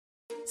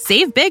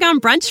Save big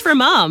on brunch for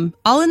mom,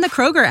 all in the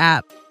Kroger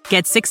app.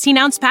 Get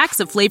 16-ounce packs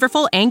of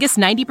flavorful Angus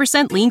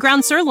 90% lean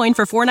ground sirloin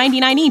for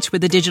 $4.99 each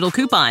with a digital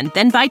coupon.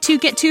 Then buy 2,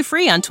 get 2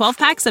 free on 12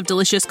 packs of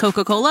delicious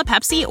Coca-Cola,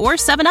 Pepsi, or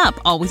 7-Up,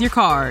 all with your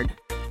card.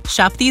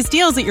 Shop these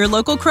deals at your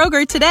local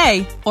Kroger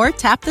today, or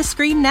tap the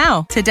screen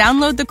now to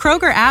download the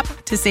Kroger app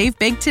to save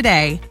big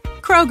today.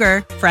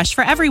 Kroger, fresh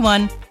for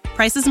everyone.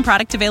 Prices and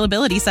product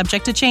availability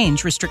subject to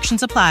change.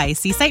 Restrictions apply.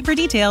 See site for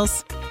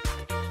details.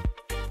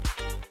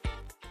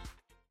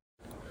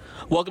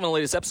 Welcome to the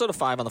latest episode of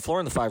 5 on the Floor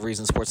in the 5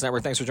 Reasons Sports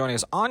Network. Thanks for joining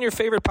us on your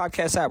favorite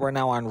podcast app. We're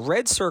now on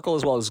Red Circle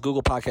as well as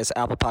Google Podcasts,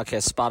 Apple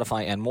Podcasts,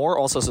 Spotify, and more.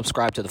 Also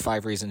subscribe to the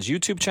 5 Reasons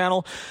YouTube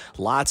channel.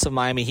 Lots of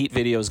Miami Heat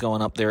videos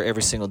going up there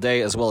every single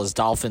day, as well as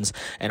Dolphins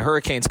and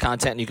Hurricanes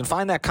content. And you can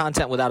find that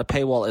content without a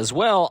paywall as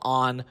well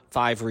on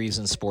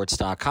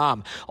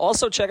 5reasonsports.com.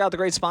 Also, check out the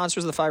great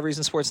sponsors of the 5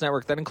 Reasons Sports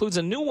Network. That includes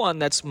a new one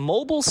that's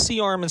Mobile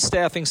C-Arm and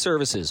Staffing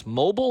Services.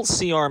 Mobile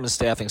C-Arm and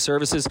Staffing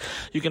Services.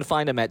 You can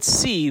find them at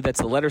C, that's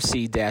the letter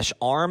C,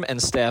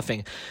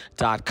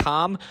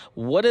 armandstaffing.com.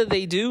 What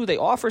do? They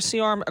offer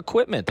C-Arm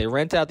equipment. They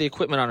rent out the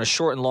equipment on a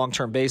short and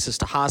long-term basis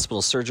to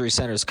hospitals, surgery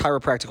centers,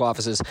 chiropractic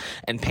offices,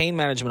 and pain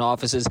management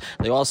offices.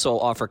 They also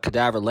offer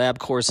cadaver lab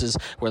courses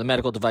where the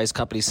medical device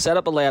companies set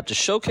up a lab to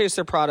showcase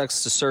their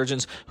products to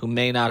surgeons who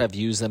may not have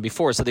used them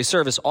before. So they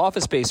service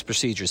office-based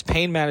procedures,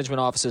 pain management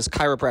offices,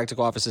 chiropractic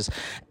offices,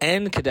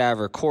 and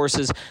cadaver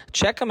courses.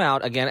 Check them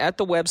out again at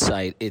the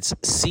website. It's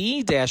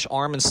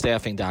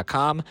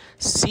c-armandstaffing.com,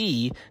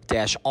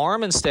 c-armandstaffing.com.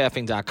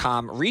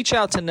 Reach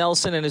out to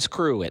Nelson and his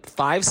crew at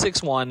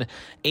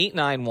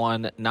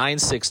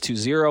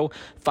 561-891-9620,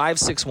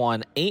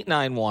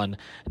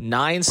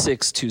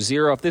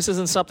 561-891-9620. If this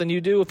isn't something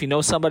you do, if you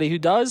know somebody who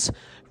does,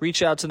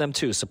 reach out to them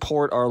too.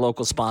 Support our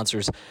local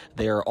sponsors.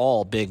 They are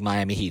all big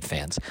Miami Heat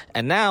fans.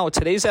 And now,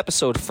 today's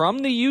episode from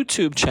the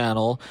YouTube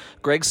channel,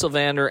 Greg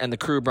Sylvander and the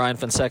crew, Brian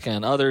Fonseca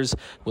and others,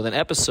 with an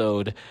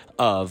episode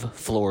of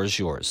Floor is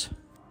Yours.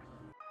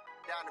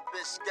 Down to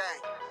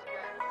Biscayne.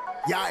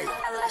 Yikes.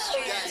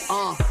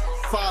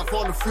 5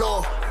 on the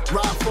floor,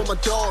 ride for my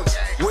dogs.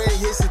 Where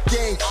here's the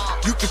thing,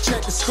 you can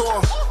check the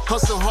score.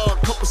 Hustle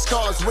hard, couple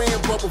scars,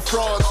 wearing rubber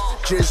frauds.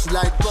 Just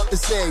like Butler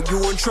said,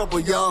 you in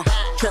trouble, y'all.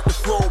 Kept the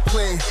floor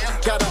playing,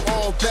 got it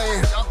all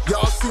banned.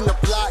 Y'all seen the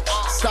block,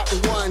 stop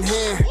with one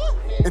hand.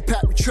 And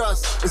Pat we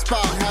trust, it's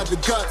power, have the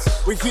guts.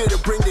 We're here to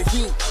bring the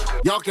heat,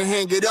 y'all can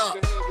hang it up.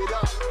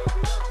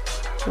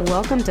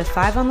 Welcome to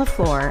 5 on the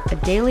Floor, a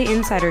daily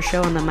insider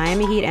show on the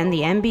Miami Heat and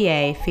the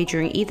NBA,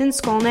 featuring Ethan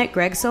Skolnick,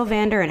 Greg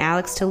Sylvander, and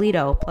Alex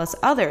Toledo, plus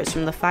others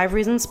from the 5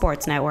 Reasons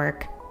Sports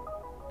Network.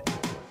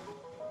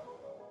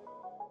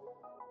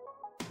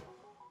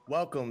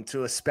 Welcome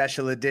to a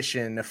special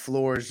edition of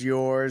Floor is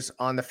Yours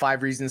on the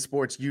 5 Reasons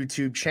Sports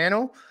YouTube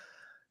channel.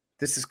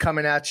 This is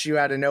coming at you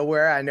out of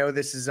nowhere. I know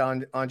this is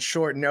on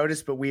short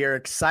notice, but we are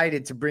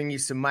excited to bring you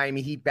some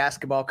Miami Heat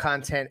basketball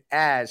content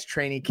as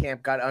training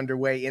camp got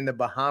underway in the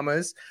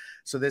Bahamas.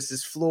 So this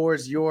is Floor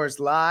is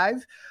Yours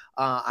live.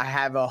 I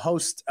have a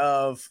host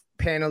of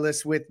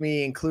panelists with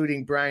me,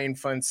 including Brian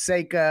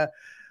Fonseca.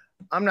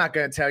 I'm not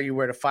going to tell you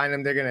where to find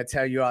them. They're going to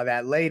tell you all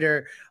that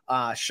later.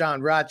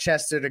 Sean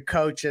Rochester, the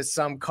coach, as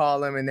some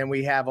call him. And then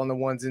we have on the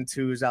ones and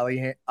twos,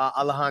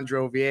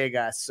 Alejandro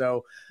Villegas.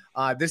 So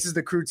this is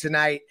the crew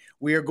tonight.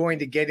 We are going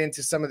to get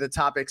into some of the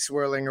topics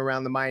swirling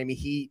around the Miami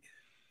Heat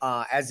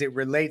as it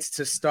relates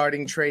to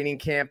starting training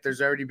camp.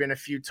 There's already been a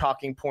few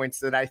talking points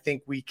that I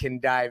think we can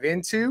dive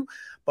into.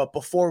 But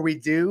before we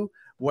do,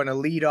 want to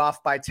lead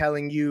off by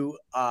telling you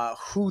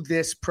who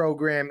this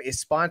program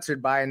is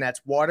sponsored by, and that's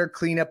Water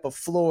Cleanup of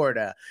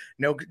Florida.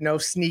 No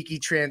sneaky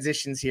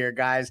transitions here,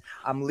 guys.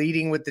 I'm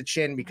leading with the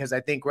chin because I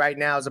think right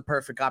now is a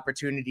perfect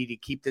opportunity to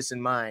keep this in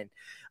mind.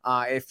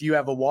 If you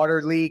have a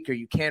water leak or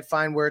you can't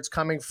find where it's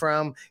coming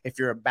from, if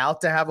you're about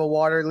to have a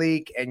water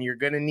leak and you're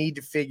going to need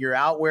to figure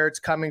out where it's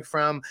coming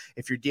from,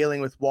 if you're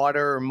dealing with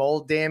water or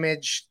mold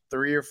damage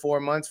 3 or 4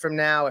 months from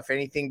now, if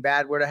anything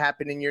bad were to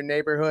happen in your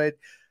neighborhood,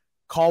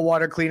 call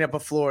Water Cleanup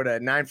of Florida,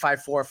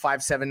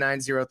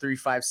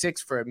 954-579-0356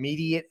 for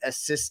immediate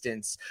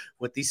assistance.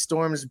 With these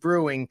storms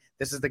brewing,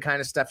 this is the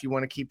kind of stuff you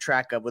want to keep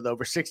track of. With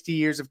over 60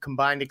 years of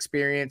combined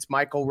experience,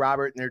 Michael,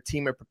 Robert, and their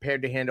team are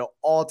prepared to handle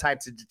all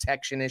types of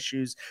detection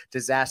issues,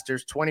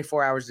 disasters,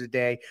 24 hours a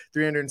day,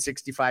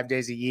 365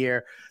 days a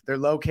year. They're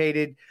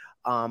located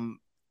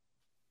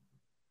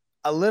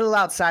a little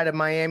outside of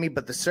Miami,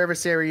 but the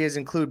service areas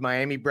include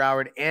Miami,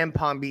 Broward, and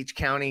Palm Beach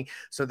County.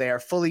 So they are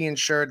fully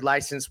insured,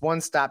 licensed,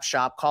 one-stop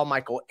shop. Call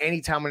Michael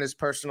anytime on his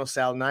personal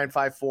cell,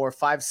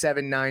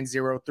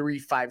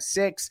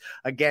 954-579-0356.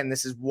 Again,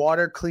 this is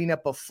Water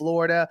Cleanup of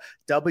Florida,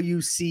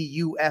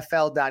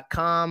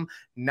 WCUFL.com,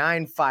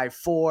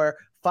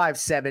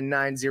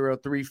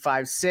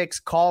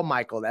 954-579-0356. Call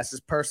Michael. That's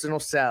his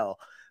personal cell.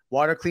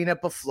 Water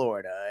Cleanup of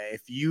Florida.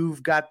 If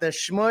you've got the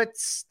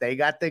schmutz, they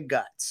got the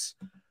guts.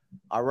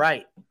 All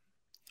right.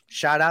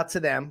 Shout out to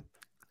them.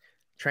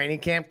 Training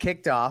camp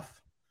kicked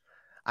off.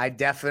 I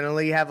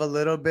definitely have a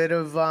little bit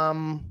of,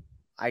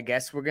 I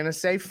guess we're going to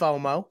say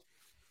FOMO.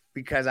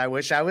 because I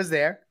wish I was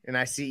there, and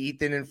I see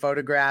Ethan in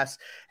photographs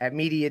at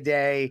Media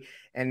Day,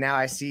 and now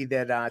I see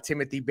that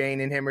Timothy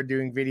Bain and him are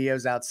doing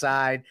videos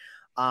outside.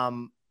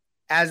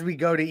 As we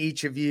go to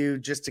each of you,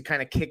 just to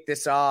kind of kick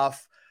this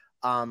off,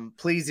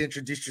 please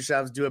introduce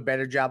yourselves, do a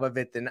better job of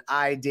it than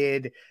I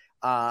did.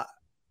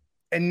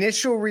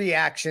 Initial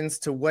reactions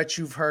to what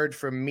you've heard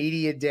from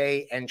Media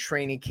Day and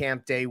Training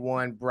Camp Day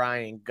 1.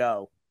 Brian,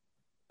 go.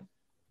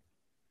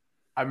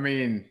 I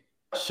mean,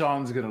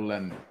 Sean's going to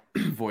lend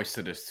voice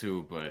to this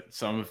too, but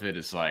some of it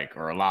is like,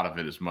 or a lot of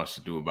it is much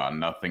to do about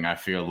nothing. I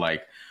feel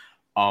like,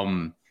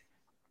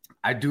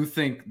 I do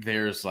think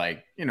there's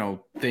like,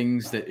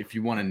 things that if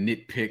you want to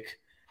nitpick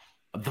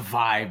the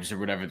vibes or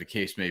whatever the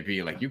case may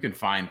be, like you can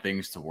find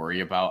things to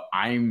worry about.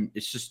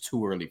 It's just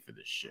too early for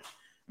this shit.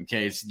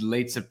 Okay. It's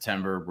late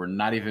September. We're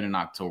not even in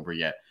October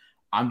yet.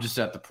 I'm just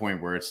at the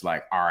point where it's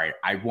like, all right,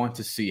 I want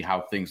to see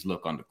how things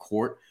look on the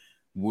court.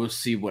 We'll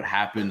see what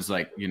happens.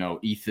 Like,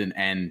 Ethan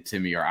and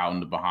Timmy are out in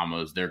the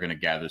Bahamas. They're going to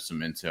gather some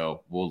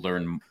intel. We'll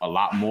learn a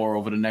lot more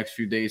over the next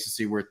few days to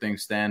see where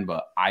things stand.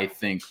 But I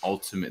think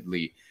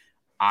ultimately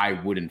I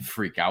wouldn't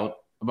freak out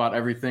about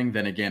everything.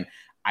 Then again,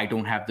 I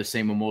don't have the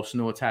same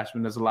emotional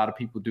attachment as a lot of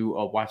people do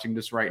watching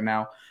this right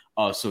now.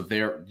 So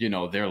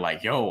they're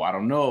like, yo, I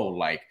don't know.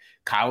 Like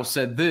Kyle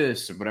said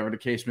this or whatever the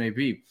case may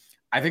be.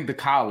 I think the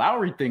Kyle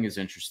Lowry thing is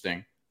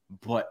interesting,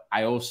 but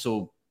I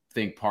also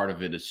think part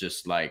of it is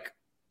just like,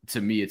 to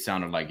me, it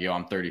sounded like, yo,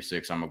 I'm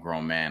 36. I'm a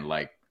grown man.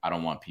 Like, I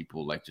don't want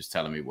people like just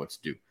telling me what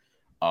to do.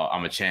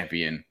 I'm a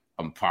champion.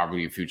 I'm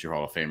probably a future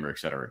Hall of Famer, et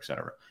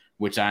cetera,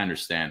 which I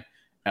understand.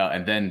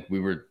 And then we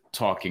were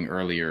talking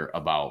earlier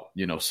about,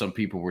 some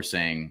people were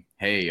saying,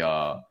 hey,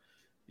 the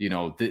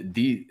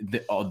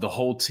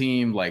whole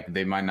team, like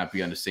they might not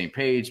be on the same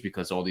page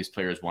because all these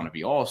players want to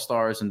be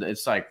all-stars. And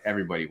it's like,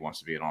 everybody wants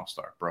to be an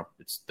all-star, bro.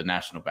 It's the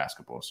National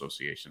Basketball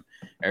Association.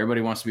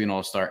 Everybody wants to be an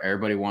all-star.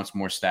 Everybody wants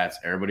more stats.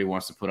 Everybody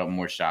wants to put up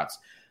more shots.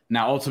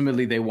 Now,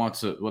 ultimately they want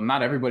to, well,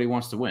 not everybody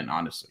wants to win,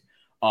 honestly.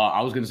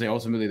 I was going to say,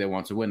 ultimately they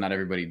want to win. Not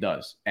everybody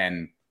does.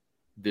 And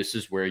this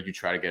is where you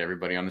try to get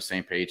everybody on the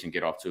same page and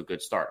get off to a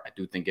good start. I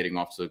do think getting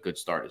off to a good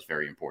start is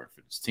very important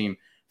for this team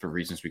for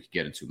reasons we could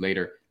get into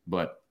later,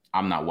 but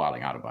I'm not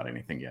wilding out about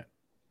anything yet.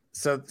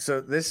 So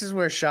this is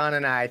where Sean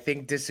and I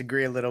think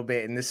disagree a little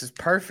bit, and this is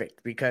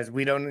perfect because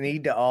we don't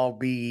need to all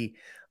be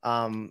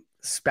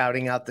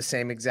spouting out the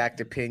same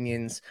exact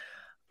opinions.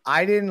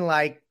 I didn't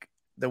like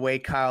the way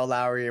Kyle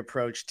Lowry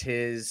approached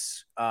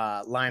his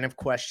line of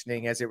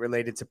questioning as it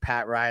related to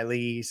Pat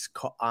Riley's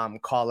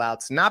call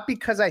outs, not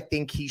because I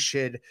think he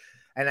should.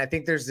 And I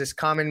think there's this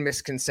common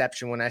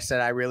misconception when I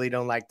said I really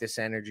don't like this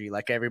energy.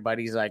 Like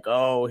everybody's like,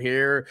 oh,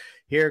 here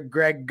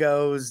Greg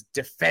goes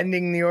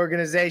defending the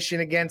organization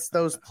against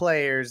those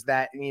players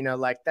that,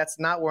 like that's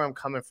not where I'm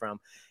coming from.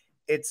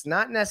 It's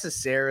not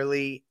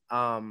necessarily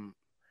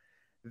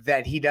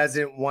that he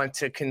doesn't want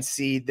to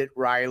concede that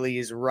Riley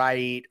is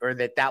right or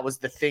that was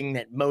the thing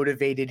that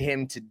motivated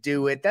him to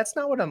do it. That's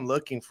not what I'm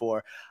looking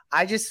for.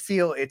 I just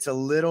feel it's a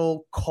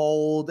little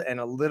cold and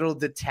a little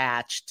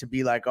detached to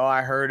be like, oh,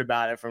 I heard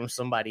about it from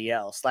somebody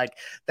else. Like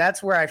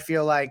that's where I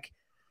feel like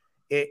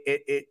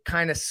it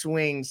kind of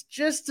swings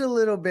just a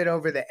little bit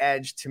over the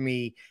edge to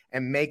me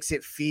and makes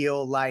it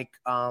feel like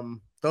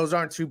those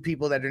aren't two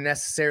people that are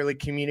necessarily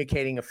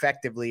communicating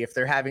effectively. If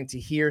they're having to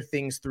hear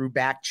things through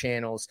back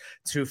channels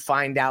to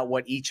find out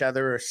what each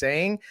other are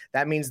saying,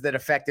 that means that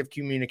effective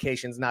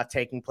communication is not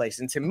taking place.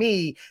 And to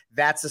me,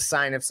 that's a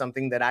sign of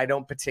something that I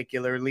don't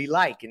particularly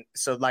like. And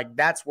so like,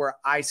 that's where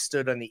I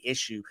stood on the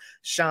issue.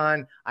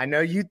 Sean, I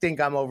know you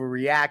think I'm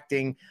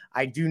overreacting.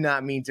 I do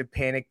not mean to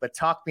panic, but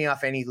talk me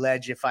off any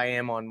ledge if I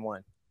am on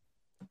one.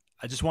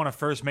 I just want to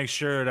first make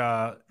sure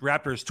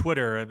Raptors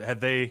Twitter, are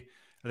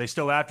they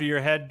still after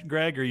your head,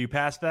 Greg? Are you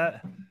past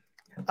that?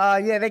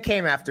 Yeah, they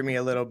came after me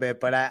a little bit,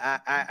 but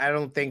I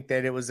don't think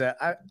that it was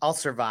I'll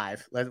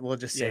survive. We'll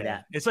just say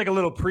that. It's like a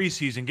little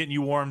preseason, getting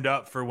you warmed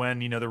up for when,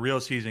 the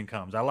real season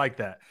comes. I like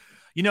that.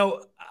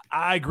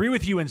 I agree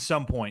with you in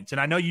some points.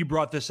 And I know you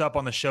brought this up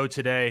on the show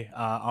today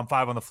on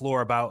Five on the Floor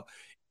about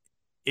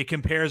it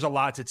compares a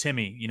lot to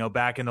Timmy,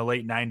 back in the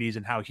late 90s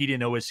and how he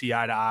didn't always see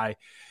eye to eye.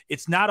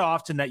 It's not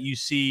often that you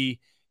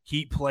see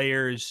Heat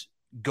players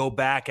go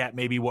back at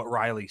maybe what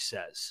Riley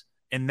says.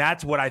 And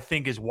that's what I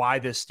think is why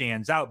this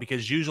stands out,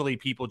 because usually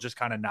people just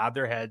kind of nod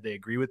their head. They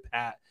agree with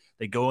Pat.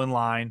 They go in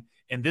line.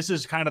 And this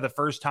is kind of the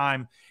first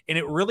time. And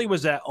it really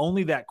was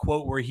only that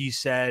quote where he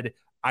said,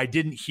 I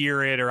didn't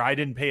hear it, or I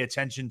didn't pay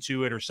attention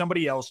to it, or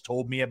somebody else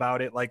told me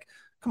about it. Like,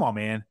 come on,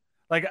 man.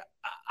 Like,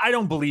 I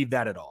don't believe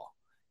that at all.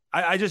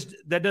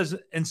 That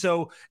doesn't. And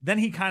so then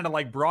he kind of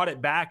like brought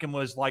it back and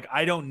was like,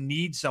 I don't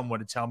need someone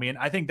to tell me. And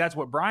I think that's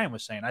what Brian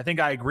was saying. I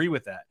think I agree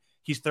with that.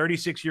 He's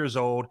 36 years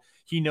old.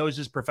 He knows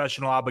his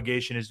professional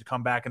obligation is to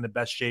come back in the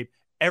best shape.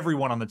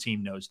 Everyone on the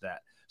team knows that.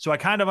 So I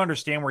kind of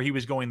understand where he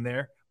was going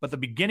there. But the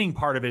beginning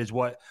part of it is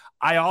what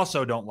I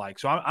also don't like.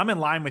 So I'm in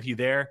line with you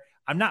there.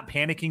 I'm not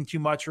panicking too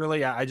much,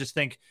 really. I just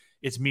think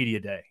it's media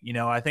day.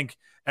 I think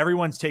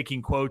everyone's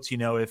taking quotes.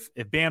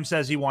 If Bam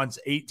says he wants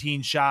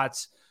 18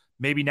 shots,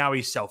 maybe now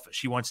he's selfish.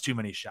 He wants too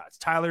many shots.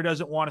 Tyler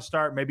doesn't want to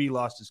start. Maybe he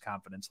lost his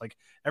confidence. Like,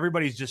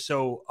 everybody's just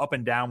so up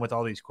and down with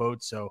all these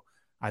quotes. So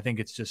I think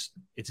it's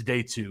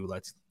day 2.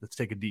 Let's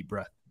take a deep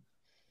breath.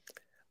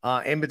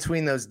 In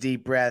between those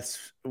deep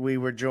breaths, we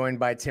were joined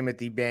by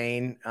Timothy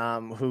Bain,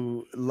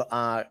 who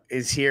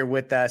is here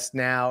with us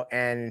now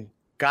and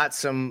got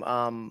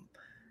some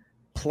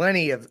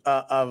plenty of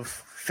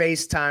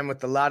FaceTime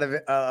with a lot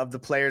of the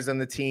players on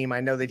the team.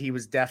 I know that he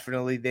was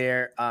definitely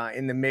there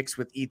in the mix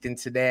with Ethan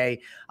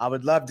today. I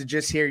would love to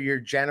just hear your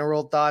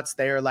general thoughts.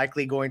 They are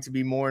likely going to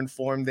be more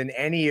informed than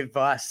any of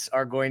us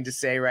are going to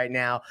say right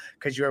now,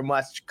 because you're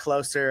much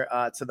closer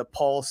to the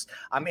pulse.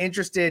 I'm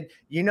interested.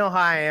 You know how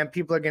I am.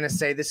 People are going to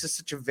say this is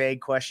such a vague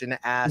question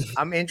to ask.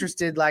 I'm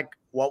interested, like,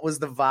 what was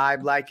the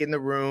vibe like in the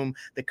room,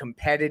 the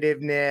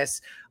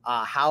competitiveness,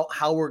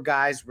 how were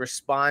guys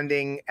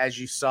responding as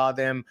you saw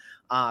them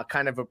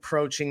kind of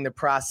approaching the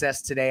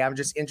process today? I'm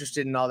just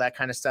interested in all that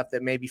kind of stuff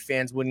that maybe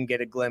fans wouldn't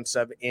get a glimpse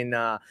of in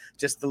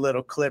just the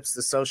little clips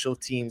the social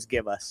teams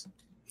give us.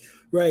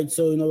 Right.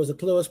 So, it was a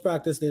close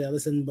practice that I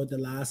listened about the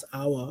last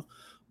hour.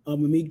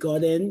 When we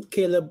got in,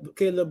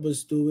 Caleb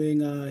was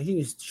doing, he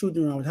was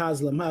shooting around with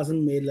Haslam.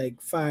 Haslam made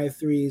like 5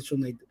 threes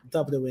from like the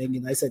top of the wing.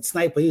 And I said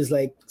sniper. He was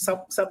like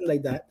something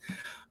like that.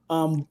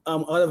 Out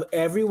of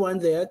everyone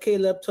there,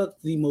 Caleb took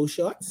the most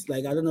shots.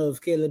 Like, I don't know if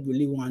Caleb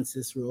really wants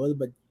this role,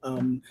 but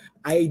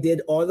I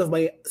did all of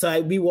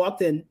we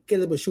walked in,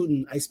 Caleb was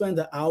shooting. I spent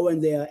an hour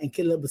in there and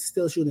Caleb was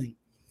still shooting.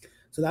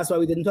 So that's why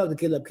we didn't talk to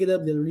Caleb.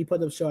 Caleb did really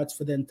put up shots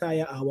for the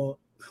entire hour.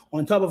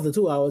 On top of the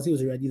 2 hours, he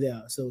was already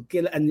there. So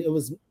Caleb, and it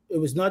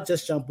was not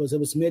just jumpers,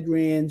 it was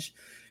mid-range,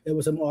 it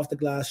was some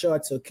off-the-glass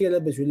shots. So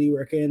Caleb is really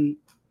working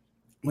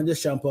on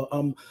this jumper.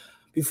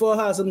 Before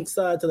Haslam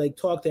started to like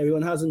talk to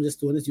everyone, Haslam just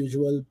doing his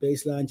usual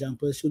baseline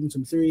jumpers, shooting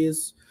some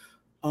threes.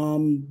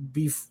 When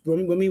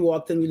we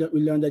walked in,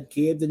 we learned that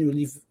Gabe didn't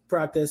really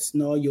practice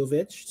nor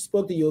Jovic.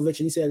 Spoke to Jovic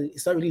and he said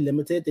it's not really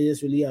limited. They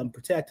just really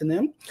protecting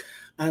him.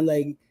 And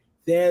like,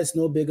 there's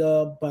no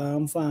bigger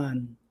Bam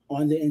fan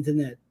on the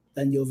internet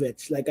than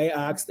Jovic. Like, I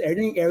asked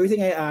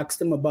everything I asked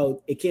him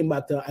about, it came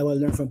back to I will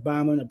learn from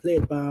Bam, and I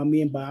played Bam,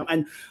 me and Bam,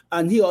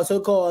 and he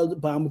also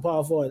called Bam a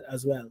power forward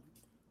as well.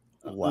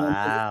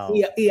 Wow.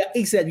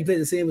 He said we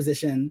played the same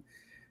position,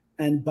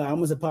 and Bam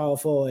was a power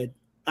forward,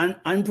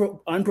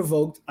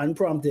 unprovoked,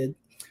 unprompted,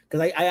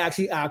 because I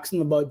actually asked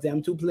him about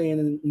them two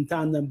playing in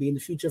tandem, being the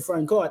future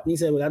front court, and he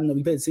said, well, I don't know,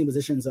 we played the same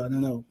position, so I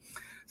don't know.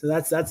 So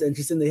that's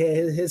interesting to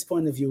hear his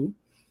point of view.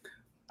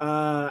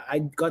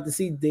 I got to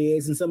see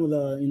Days and some of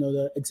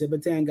the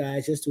Exhibit 10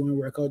 guys just doing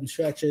workout and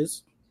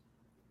stretches.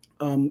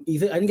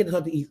 Ethan, I didn't get to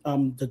talk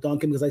to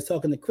Duncan because I was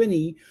talking to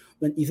Quinny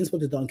when Ethan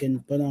spoke to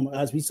Duncan. But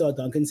as we saw,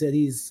 Duncan said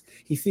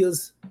he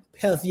feels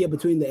healthier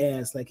between the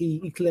airs. Like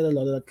he cleared a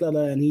lot of the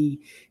clutter and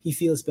he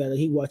feels better.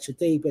 He watched the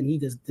tape and he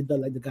just did that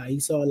like the guy he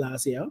saw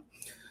last year.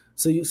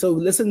 So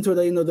listen to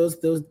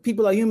it. Those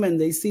people are human.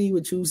 They see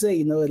what you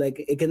say.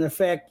 Like it can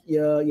affect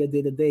your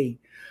day to day.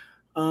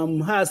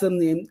 Haslam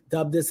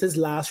dubbed this his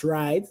last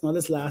ride, not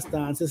his last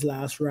dance, his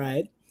last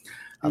ride.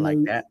 I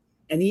like that.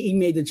 And he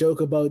made the joke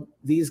about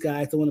these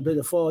guys don't want to play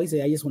the 4. He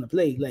said, I just want to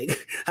play.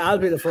 Like, I'll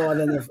play the 4.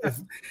 Then if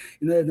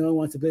no one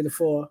wants to play the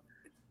 4.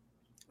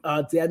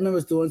 Deadman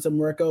was doing some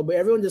workout, but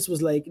everyone just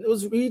was like, it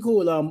was really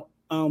cool.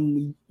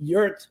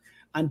 Yurt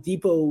and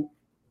Depot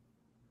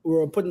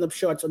were putting up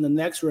shots on the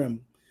next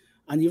rim.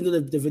 And even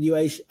though the video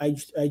I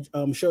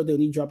showed they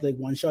only dropped like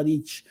one shot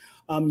each,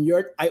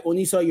 Yurt, I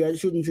only saw Yurt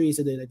shooting threes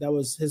today. Like that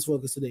was his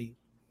focus today.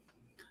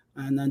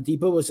 And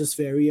Depot was just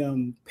very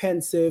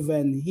pensive,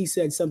 and he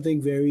said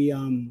something very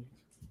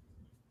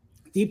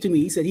deep to me.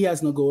 He said he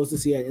has no goals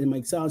this year. It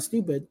might sound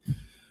stupid,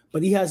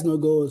 but he has no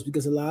goals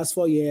because the last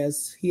 4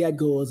 years he had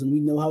goals, and we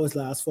know how his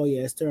last 4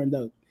 years turned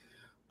out.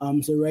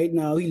 So right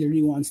now he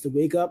literally wants to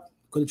wake up,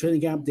 go to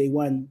training camp day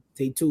 1,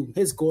 day 2.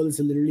 His goal is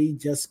to literally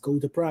just go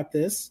to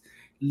practice,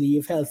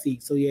 leave healthy.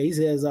 So yeah, he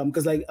says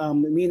because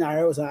me and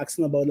Ira was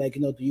asking about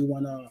do you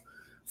want to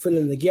fill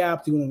in the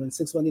gap? Do you want to win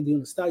 6-1? Do you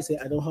want to start? I say,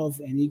 I don't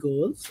have any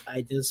goals.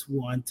 I just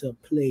want to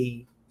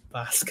play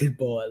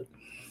basketball.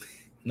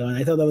 And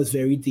I thought that was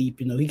very deep.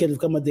 He could have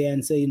come out there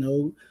and say,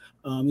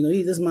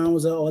 this man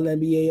was an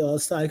All-NBA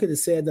All-Star. I could have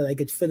said that I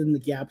could fill in the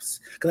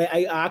gaps. Because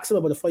I asked him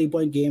about a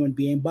 40-point game and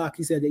being back.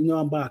 He said,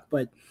 I'm back,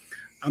 but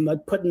I'm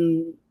not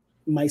putting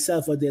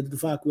myself out there to the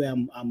fact where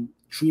I'm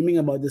dreaming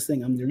about this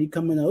thing. I'm really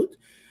coming out.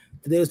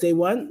 Today was day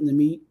 1. Let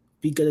me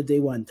be good at day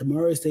 1.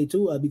 Tomorrow is day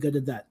 2. I'll be good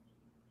at that.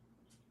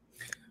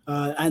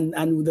 And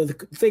the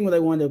thing that I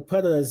wanted to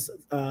put is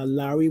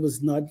Larry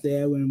was not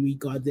there when we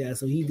got there,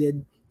 so he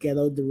did get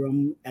out the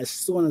room as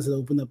soon as it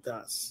opened up to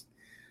us.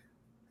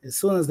 As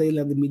soon as they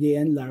left the media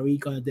in, Larry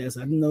got there.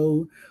 So I don't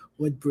know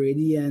what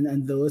Brady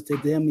and those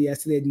did to him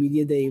yesterday at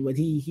media day, but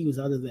he was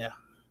out of there.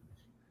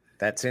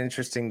 That's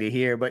interesting to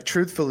hear. But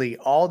truthfully,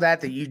 all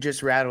that you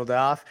just rattled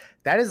off,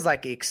 that is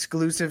like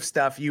exclusive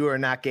stuff you are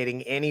not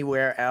getting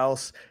anywhere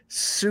else.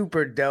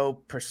 Super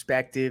dope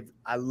perspective.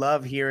 I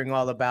love hearing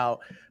all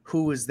about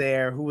who was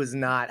there, who was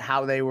not,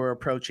 how they were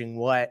approaching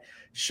what.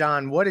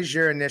 Sean, what is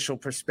your initial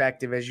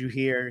perspective as you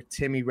hear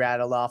Timmy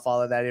rattle off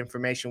all of that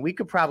information? We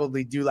could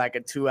probably do like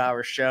a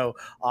 2-hour show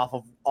off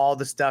of all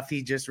the stuff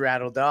he just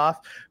rattled off.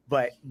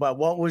 But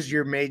what was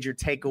your major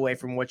takeaway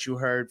from what you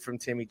heard from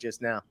Timmy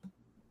just now?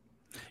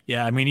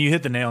 Yeah, I mean, you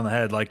hit the nail on the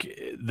head. Like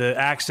the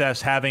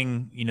access,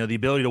 having, the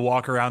ability to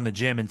walk around the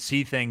gym and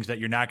see things that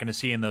you're not going to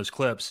see in those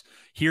clips,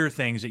 hear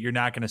things that you're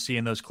not going to see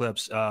in those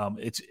clips. I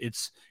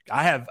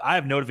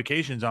have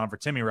notifications on for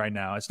Timmy right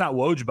now. It's not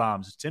Woj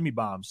bombs, it's Timmy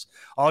bombs.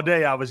 All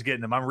day I was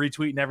getting them. I'm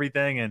retweeting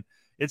everything, and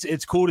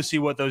it's cool to see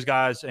what those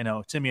guys,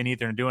 Timmy and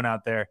Ethan, are doing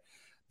out there.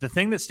 The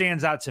thing that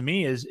stands out to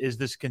me is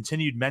this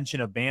continued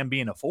mention of Bam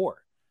being a 4.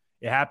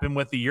 It happened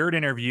with the Yurt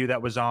interview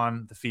that was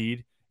on the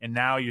feed, and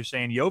now you're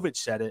saying Jovic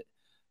said it.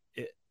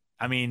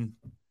 I mean,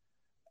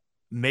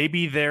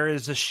 maybe there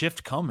is a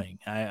shift coming,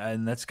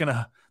 and there's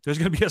gonna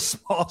be a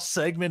small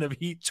segment of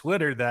Heat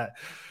Twitter that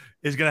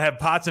is gonna have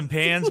pots and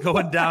pans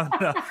going down.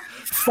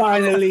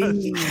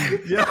 Finally,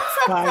 yeah.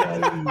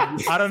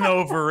 Finally. I don't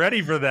know if we're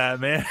ready for that,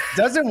 man.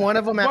 Doesn't one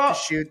of them have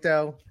to shoot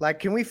though? Like,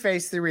 can we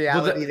face the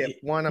reality that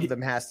one of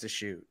them has to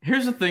shoot?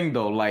 Here's the thing,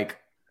 though. Like,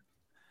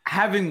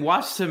 having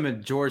watched him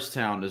at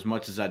Georgetown as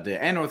much as I did,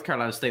 and North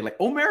Carolina State, like,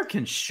 Omer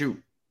can shoot.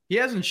 He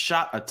hasn't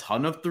shot a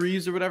ton of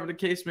threes or whatever the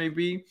case may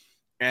be.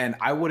 And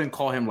I wouldn't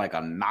call him like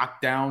a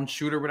knockdown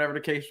shooter, whatever the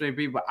case may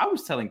be. But I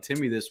was telling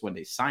Timmy this when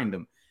they signed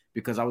him,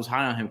 because I was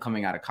high on him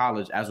coming out of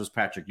college, as was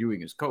Patrick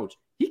Ewing, his coach.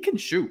 He can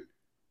shoot.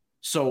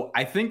 So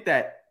I think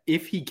that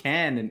if he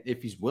can and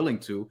if he's willing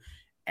to,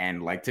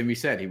 and like Timmy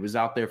said, he was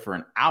out there for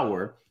an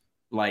hour,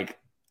 like,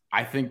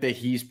 I think that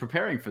he's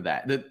preparing for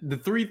that. The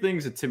 3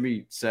 things that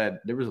Timmy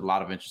said, there was a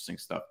lot of interesting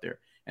stuff there.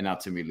 And now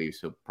Timmy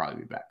leaves, he'll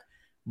probably be back.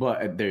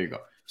 But there you go.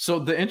 So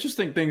the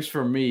interesting things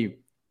for me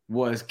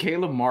was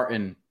Caleb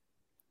Martin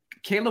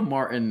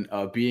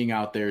being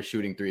out there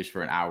shooting threes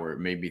for an hour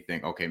made me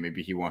think, okay,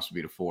 maybe he wants to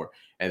be the 4.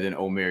 And then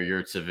Omer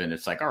Yurtseven,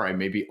 it's like, all right,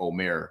 maybe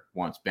Omer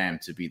wants Bam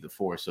to be the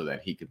 4 so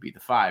that he could be the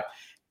 5.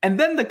 And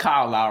then the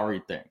Kyle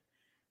Lowry thing.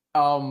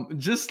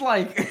 Just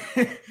like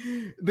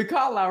the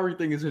Kyle Lowry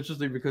thing is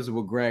interesting because of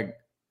what Greg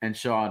and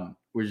Sean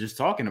were just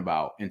talking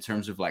about in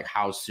terms of like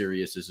how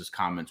serious is his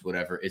comments,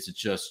 whatever. Is it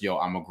just, yo,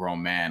 I'm a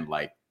grown man,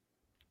 like,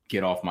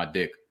 get off my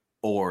dick?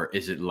 Or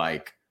is it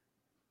like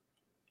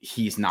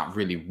he's not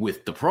really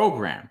with the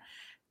program?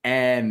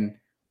 And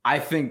I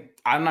think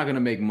I'm not going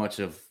to make much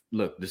of,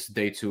 look, this is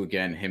day 2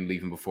 again, him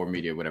leaving before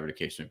media, whatever the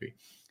case may be.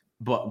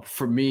 But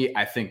for me,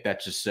 I think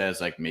that just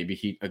says like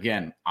maybe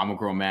I'm a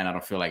grown man. I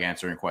don't feel like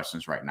answering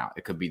questions right now.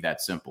 It could be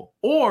that simple.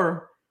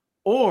 Or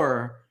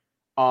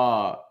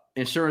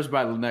Insurance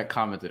by Lynette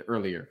commented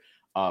earlier,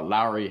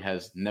 Lowry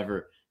has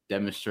never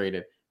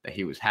demonstrated that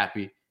he was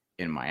happy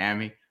in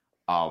Miami.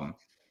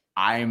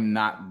 I'm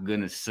not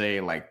going to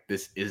say like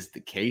this is the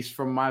case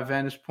from my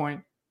vantage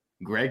point.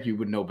 Greg, you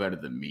would know better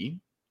than me.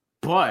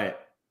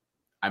 But,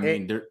 I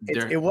mean,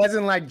 it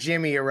wasn't like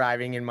Jimmy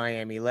arriving in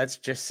Miami. Let's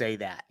just say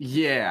that.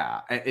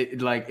 Yeah.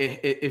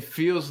 It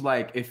feels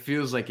like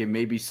it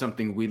may be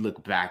something we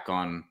look back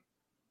on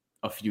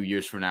a few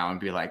years from now and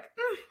be like,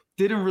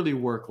 didn't really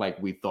work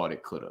like we thought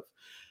it could have.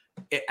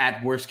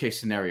 At worst case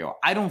scenario,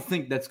 I don't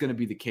think that's going to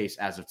be the case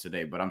as of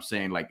today, but I'm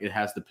saying like it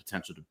has the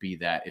potential to be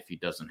that if he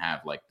doesn't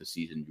have like the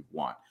season you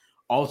want.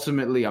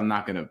 Ultimately, I'm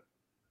not going to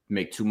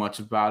make too much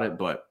about it,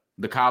 but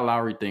the Kyle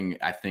Lowry thing,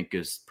 I think,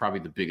 is probably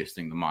the biggest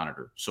thing to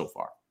monitor so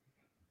far.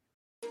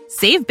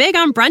 Save big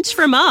on brunch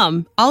for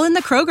mom, all in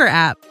the Kroger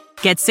app.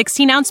 Get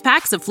 16-ounce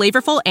packs of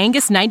flavorful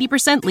Angus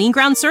 90% lean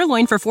ground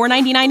sirloin for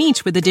 $4.99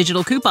 each with a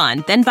digital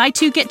coupon. Then buy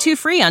 2, get 2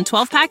 free on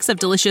 12 packs of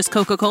delicious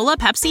Coca-Cola,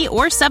 Pepsi,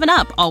 or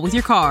 7-Up, all with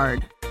your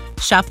card.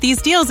 Shop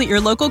these deals at your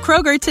local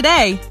Kroger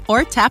today,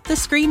 or tap the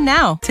screen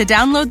now to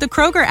download the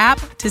Kroger app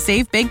to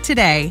save big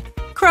today.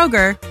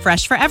 Kroger,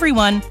 fresh for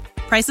everyone.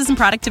 Prices and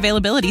product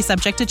availability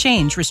subject to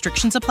change.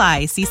 Restrictions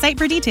apply. See site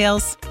for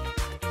details.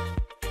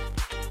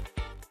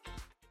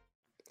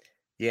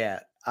 Yeah,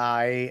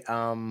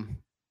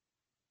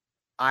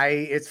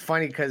 it's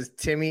funny because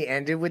Timmy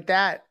ended with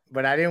that,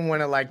 but I didn't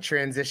want to like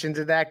transition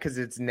to that because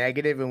it's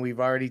negative and we've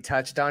already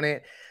touched on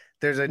it.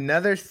 There's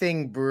another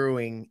thing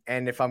brewing,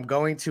 and if I'm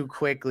going too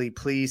quickly,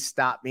 please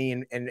stop me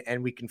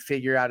and we can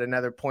figure out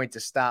another point to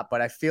stop. But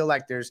I feel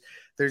like there's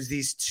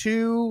these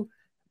two,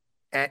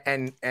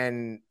 and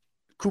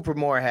Cooper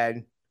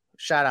Moorhead,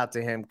 shout out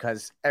to him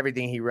because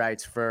everything he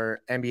writes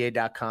for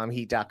NBA.com,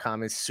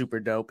 Heat.com is super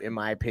dope in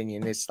my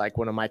opinion. It's like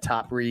one of my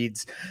top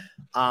reads.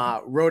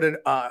 Wrote an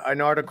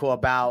article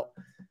about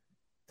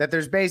that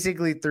there's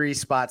basically 3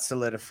 spots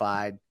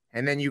solidified,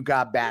 and then you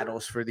got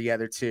battles for the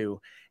other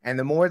 2. And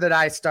the more that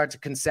I start to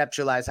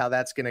conceptualize how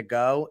that's going to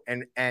go,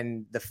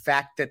 and the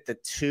fact that the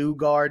 2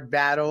 guard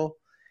battle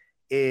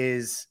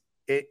is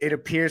it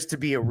appears to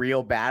be a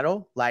real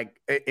battle.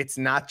 Like it's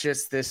not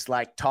just this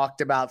like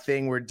talked about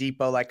thing where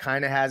Depot like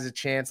kind of has a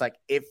chance. Like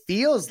it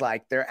feels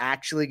like they're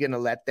actually going to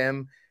let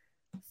them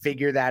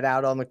figure that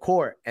out on the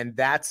court. And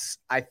that's,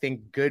 I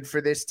think, good for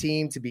this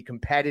team to be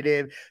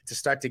competitive, to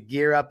start to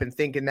gear up and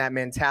think in that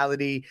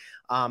mentality,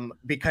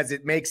 because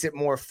it makes it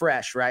more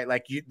fresh, right?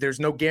 Like there's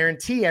no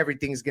guarantee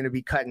everything's going to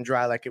be cut and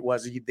dry like it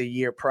was the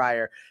year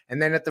prior.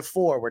 And then at the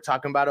 4, we're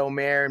talking about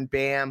Omer and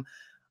Bam.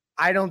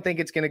 I don't think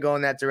it's going to go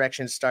in that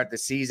direction to start the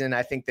season.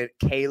 I think that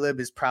Caleb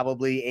is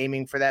probably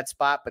aiming for that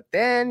spot, but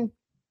then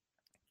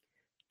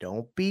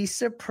don't be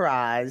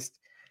surprised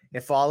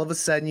if all of a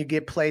sudden you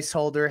get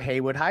placeholder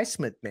Haywood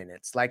Highsmith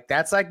minutes. Like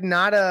that's like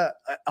not a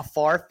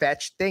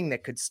far-fetched thing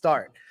that could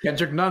start.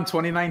 Kendrick Nunn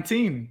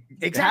 2019.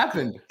 Exactly. It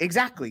happened.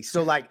 Exactly.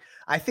 So like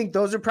I think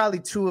those are probably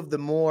two of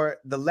the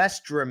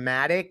less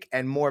dramatic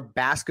and more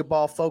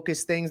basketball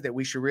focused things that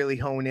we should really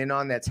hone in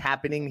on that's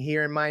happening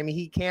here in Miami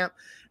Heat camp.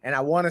 And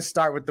I want to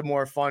start with the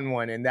more fun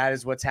one, and that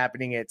is what's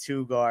happening at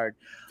 2 guard.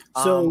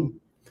 So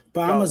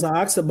Bam was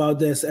asked about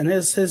this, and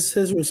his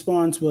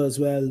response was,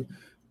 well,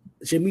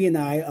 Jimmy and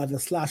I are the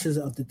slashers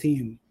of the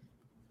team.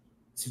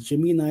 So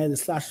Jimmy and I are the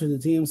slashers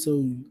of the team.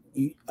 So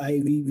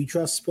we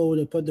trust Spo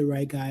to put the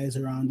right guys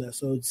around us.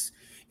 So it's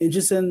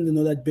interesting to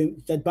know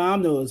that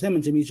Bam knows him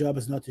and Jimmy's job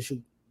is not to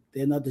shoot.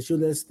 They're not the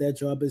shooters. Their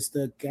job is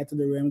to get to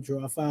the rim,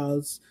 draw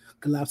fouls,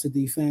 collapse the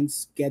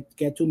defense, get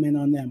 2 men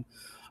on them.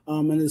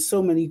 And there's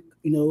so many,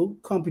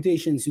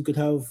 computations. You could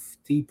have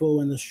Depot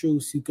and the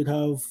Strus. You could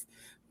have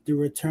the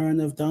return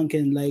of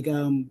Duncan. Like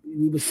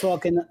we was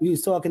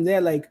talking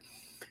there, like,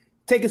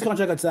 take his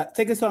contract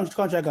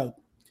out.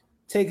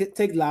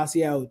 Take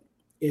Lassie out.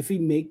 If he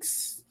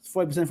makes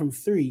 40% from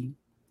 3,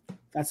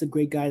 that's a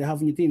great guy to have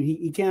on your team.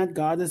 He can't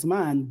guard this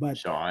man, but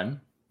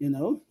Sean,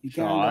 you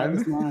can't guard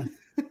this man.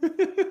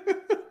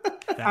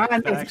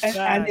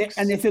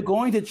 And if you're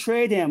going to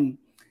trade him,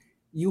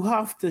 you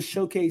have to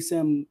showcase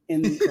him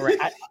in.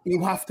 Correct.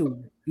 You have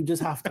to. You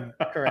just have to.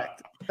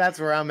 Correct. That's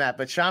where I'm at.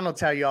 But Sean will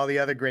tell you all the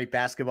other great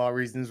basketball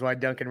reasons why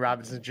Duncan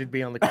Robinson should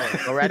be on the court.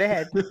 Go right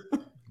ahead.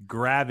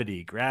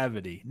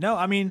 Gravity. No,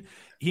 I mean,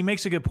 he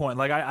makes a good point.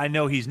 Like, I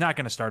know he's not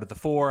going to start at the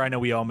 4. I know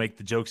we all make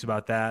the jokes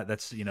about that.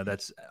 That's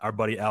our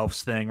buddy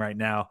Elf's thing right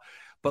now.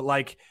 But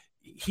like,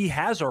 he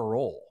has a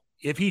role.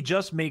 If he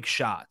just makes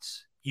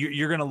shots,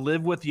 you're going to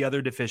live with the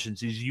other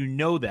deficiencies.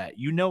 That.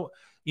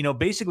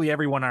 Basically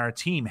everyone on our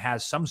team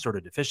has some sort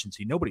of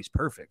deficiency. Nobody's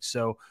perfect.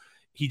 So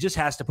he just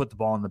has to put the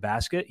ball in the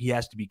basket. He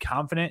has to be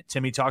confident.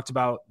 Timmy talked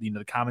about,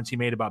 the comments he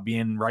made about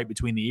being right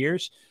between the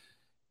ears.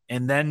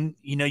 And then,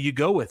 you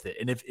go with it.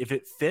 And if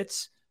it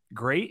fits,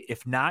 great.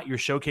 If not, you're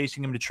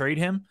showcasing him to trade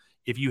him.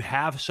 If you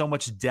have so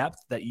much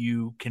depth that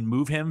you can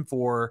move him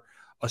for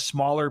a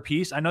smaller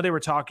piece. I know they were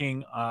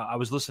talking, I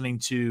was listening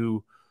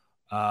to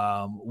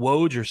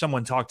Woj or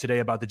someone talked today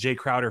about the Jay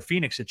Crowder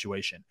Phoenix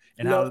situation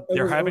and how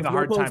they're having a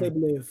hard time. I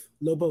believe.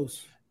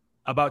 Lobos.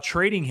 About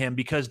trading him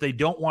because they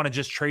don't want to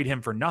just trade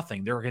him for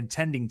nothing. They're a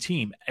contending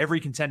team. Every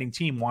contending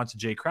team wants a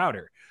Jay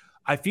Crowder.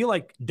 I feel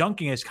like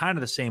Duncan is kind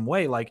of the same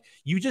way. Like,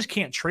 you just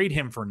can't trade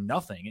him for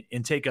nothing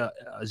and take a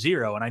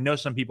 0. And I know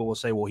some people will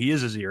say, well, he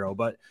is a 0,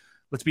 but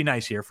let's be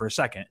nice here for a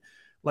second.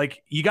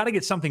 Like, you got to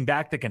get something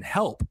back that can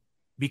help,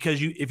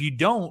 because if you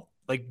don't,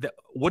 like,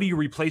 what are you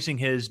replacing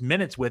his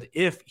minutes with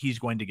if he's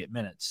going to get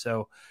minutes?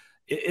 So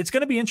it's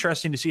going to be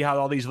interesting to see how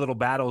all these little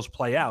battles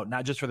play out,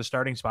 not just for the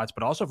starting spots,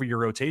 but also for your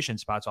rotation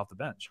spots off the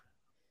bench.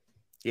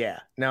 Yeah,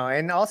 no.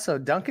 And also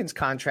Duncan's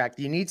contract,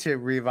 you need to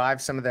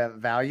revive some of that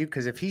value,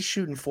 because if he's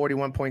shooting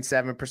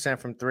 41.7%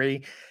 from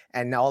 3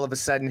 and all of a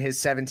sudden his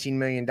 $17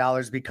 million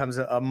becomes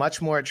a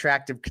much more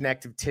attractive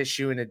connective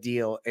tissue in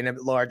a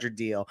larger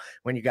deal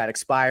when you got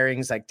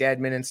expirings like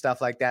Dedmon and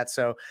stuff like that.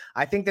 So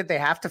I think that they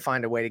have to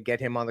find a way to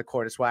get him on the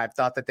court. That's why I've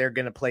thought that they're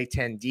going to play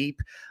 10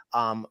 deep.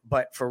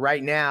 But for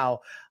right now,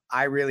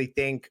 I really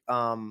think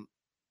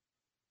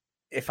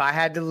if I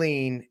had to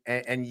lean,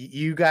 and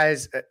you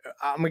guys,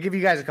 I'm going to give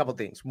you guys a couple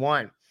things.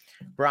 One,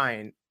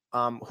 Brian,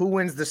 who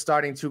wins the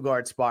starting 2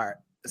 guard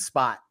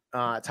spot?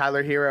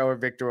 Tyler Hero or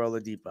Victor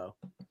Oladipo?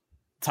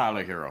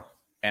 Tyler Hero.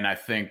 And I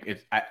think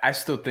I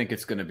still think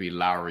it's going to be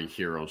Lowry,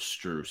 Hero,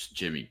 Strus,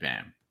 Jimmy,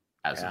 Bam.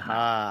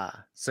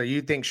 So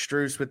you think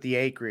Strus with the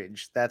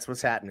acreage? That's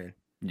what's happening.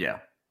 Yeah.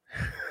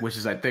 Which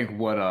is, I think,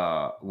 what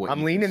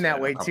I'm leaning that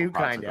way too,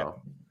 kind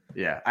of.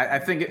 Yeah. I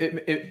think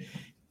it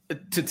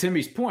to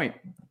Timmy's point,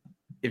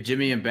 if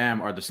Jimmy and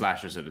Bam are the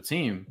slashers of the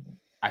team,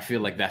 I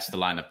feel like that's the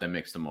lineup that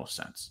makes the most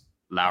sense.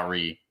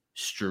 Lowry,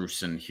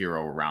 Strus, and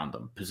Hero around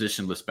them.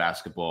 Positionless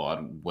basketball,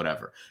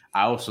 whatever.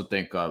 I also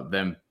think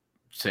them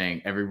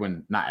saying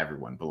not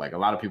everyone, but like a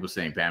lot of people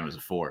saying Bam is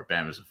a 4,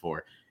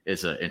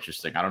 is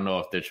interesting. I don't know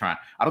if I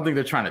don't think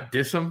they're trying to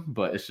diss him,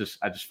 but I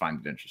just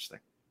find it interesting.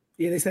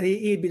 Yeah, they said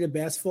he'd be the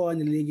best 4 in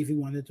the league if he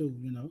wanted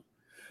to,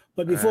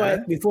 But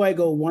before I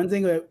go, one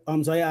thing,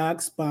 so I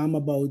asked Bam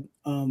about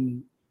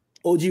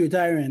OG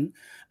retiring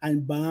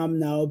and Bam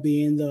now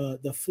being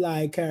the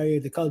fly carrier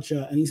of the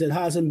culture, and he said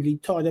hasn't really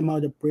taught him how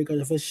to break out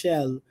of his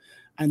shell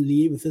and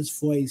lead with his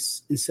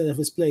voice instead of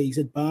his play. He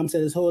said Bam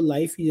said his whole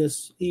life he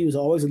was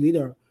always a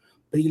leader,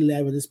 but he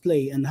led with his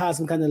play. And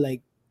Haslam kind of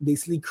like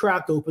basically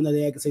cracked open that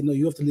egg and said, no,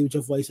 you have to lead with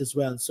your voice as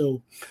well.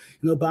 So,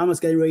 Bam is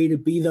getting ready to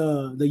be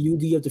the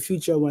UD of the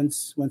future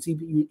once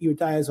he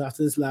retires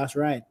after this last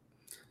ride.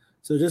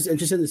 So just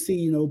interested to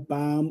see,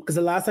 Bam, because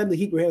the last time the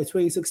Heat were here was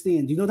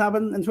 2016. Do you know what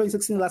happened in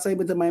 2016? The last time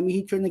with the Miami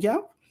Heat training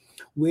camp?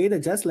 Wade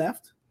had just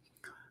left.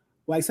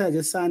 Whiteside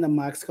just signed a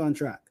max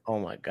contract. Oh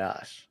my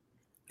gosh.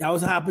 That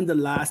was what happened the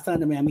last time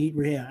the Miami Heat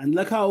were here. And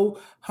look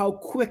how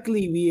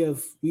quickly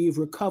we've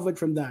recovered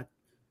from that.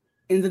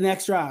 In the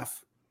next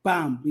draft,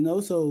 bam,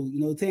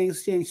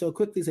 things change so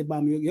quickly. Say,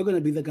 Bam, you're going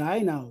to be the guy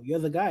now. You're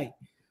the guy.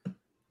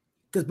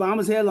 Because Bam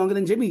is here longer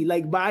than Jimmy.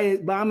 Like,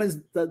 Bam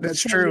is the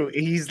That's true.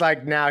 He's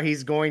like, now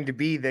he's going to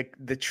be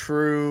the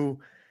true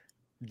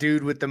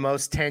dude with the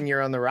most tenure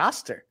on the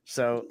roster.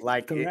 So,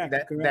 like, correct.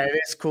 That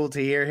is cool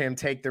to hear him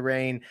take the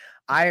reign.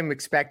 I am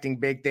expecting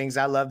big things.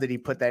 I love that he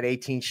put that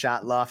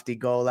 18-shot lofty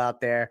goal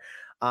out there.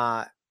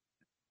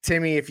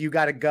 Timmy, if you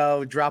got to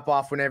go, drop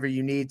off whenever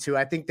you need to.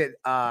 I think that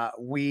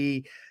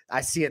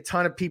I see a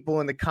ton of people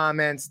in the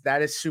comments.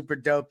 That is super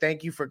dope.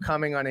 Thank you for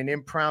coming on an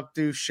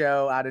impromptu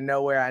show out of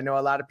nowhere. I know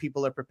a lot of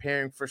people are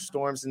preparing for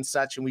storms and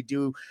such, and we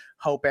do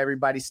hope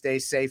everybody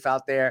stays safe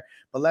out there.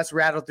 But let's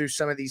rattle through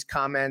some of these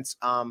comments.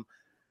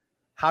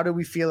 How do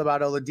we feel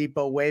about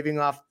Oladipo waving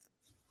off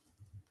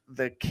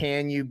the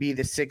 "Can you be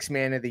the sixth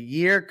man of the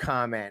year"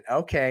 comment?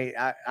 Okay,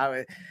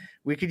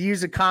 we could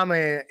use a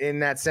comma in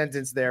that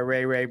sentence there,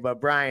 Ray.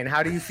 But Brian,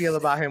 how do you feel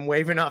about him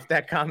waving off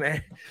that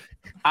comment?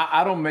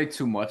 I don't make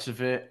too much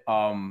of it.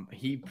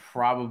 He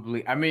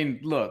probably,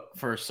 look,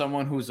 for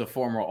someone who's a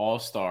former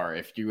All-Star,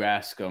 if you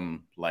ask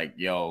him like,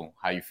 yo,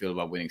 how you feel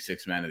about winning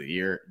sixth man of the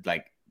year?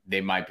 Like,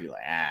 they might be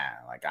like,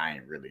 I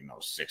ain't really no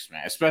sixth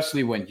man,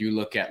 especially when you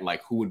look at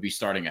like who would be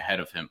starting ahead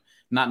of him.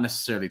 Not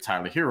necessarily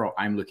Tyler Hero.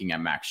 I'm looking at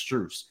Max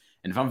Strus.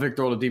 And if I'm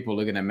Victor Oladipo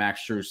looking at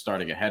Max Strus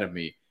starting ahead of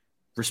me,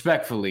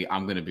 respectfully,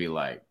 I'm going to be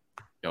like,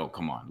 yo,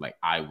 come on. Like,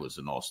 I was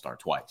an All-Star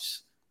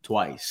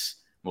twice,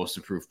 most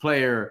improved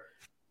player,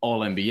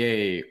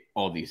 All-NBA,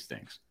 all these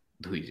things.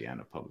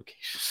 Louisiana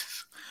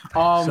publications.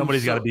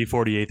 Somebody's got to be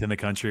 48th in the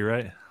country,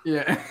 right?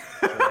 Yeah.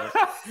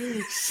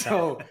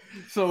 So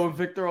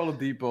Victor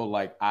Oladipo,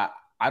 like,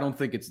 I don't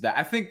think it's that.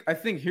 I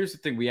think here's the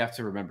thing we have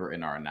to remember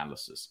in our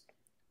analysis.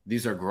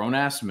 These are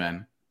grown-ass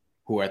men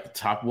who are at the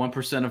top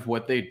 1% of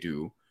what they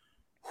do,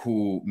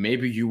 who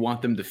maybe you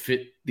want them to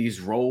fit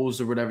these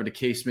roles or whatever the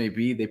case may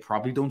be. They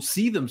probably don't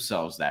see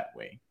themselves that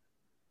way,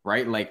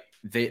 right? Like,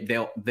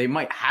 they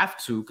might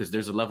have to, because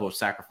there's a level of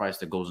sacrifice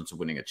that goes into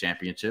winning a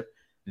championship.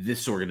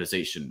 This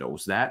organization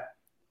knows that.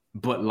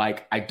 But,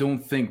 like, I don't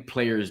think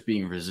players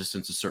being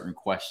resistant to certain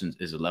questions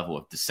is a level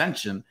of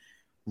dissension.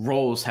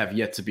 Roles have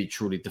yet to be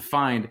truly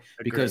defined.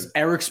 Agreed. Because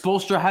Eric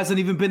Spoelstra hasn't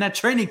even been at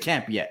training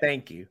camp yet.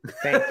 Thank you.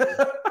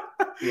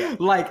 Yeah.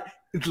 Like,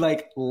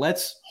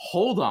 let's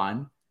hold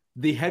on.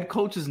 The head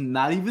coach is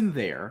not even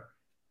there.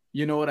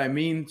 You know what I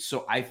mean?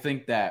 So I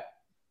think that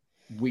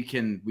we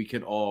can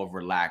all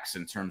relax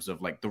in terms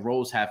of, like, the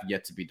roles have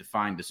yet to be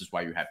defined. This is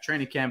why you have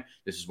training camp.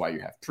 This is why you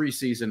have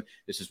preseason.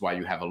 This is why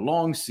you have a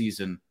long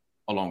season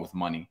along with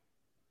money.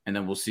 And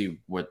then we'll see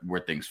where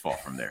things fall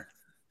from there.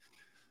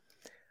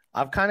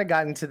 I've kind of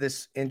gotten to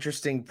this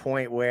interesting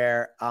point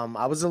where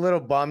I was a little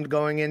bummed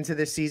going into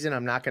this season.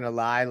 I'm not going to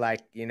lie.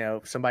 Like,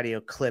 somebody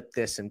will clip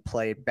this and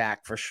play it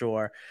back for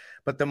sure.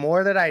 But the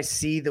more that I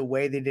see the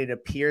way that it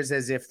appears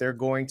as if they're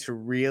going to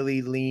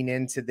really lean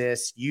into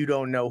this, you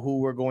don't know who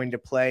we're going to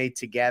play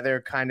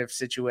together kind of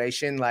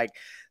situation, like,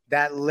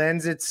 that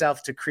lends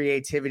itself to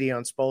creativity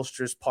on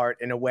Spoelstra's part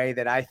in a way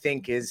that I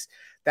think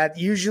that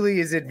usually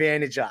is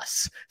advantage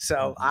us.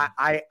 So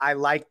I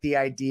like the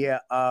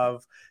idea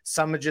of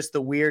some of just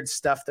the weird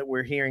stuff that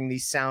we're hearing,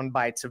 these sound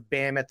bites of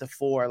Bam at the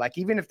 4. Like,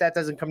 even if that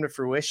doesn't come to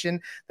fruition,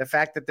 the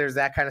fact that there's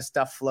that kind of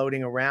stuff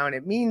floating around,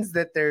 it means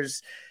that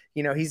there's,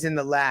 he's in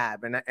the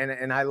lab.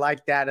 And I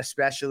like that,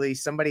 especially.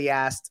 Somebody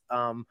asked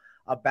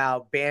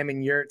about Bam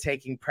and Yurt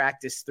taking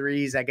practice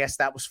threes. I guess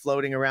that was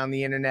floating around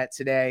the internet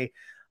today.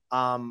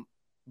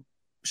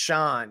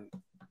 Sean,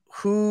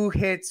 who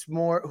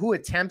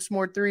attempts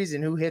more threes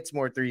and who hits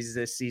more threes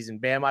this season?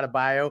 Bam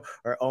Adebayo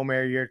or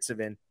Omer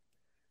Yurtseven?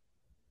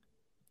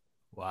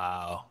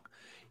 Wow.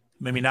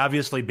 I mean,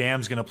 obviously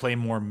Bam's going to play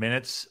more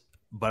minutes,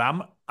 but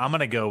I'm going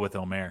to go with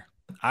Omer.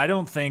 I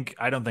don't think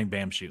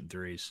Bam's shooting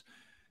threes.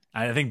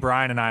 I think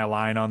Brian and I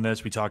align on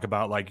this. We talk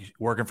about, like,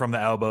 working from the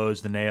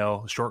elbows, the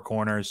nail, short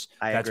corners.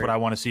 That's what I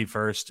want to see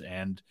first.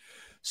 And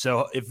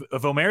so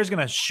if Omer's going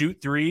to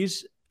shoot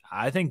threes,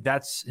 I think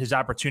that's his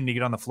opportunity to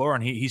get on the floor.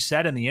 And he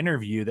said in the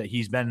interview that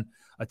he's been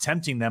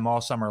attempting them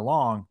all summer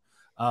long.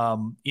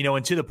 And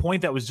to the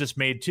point that was just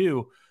made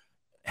too,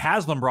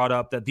 Haslam brought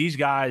up that these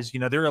guys,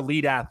 they're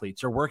elite athletes.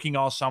 They're working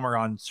all summer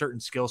on certain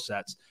skill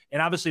sets.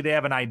 And obviously they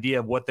have an idea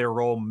of what their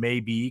role may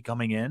be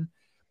coming in.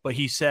 But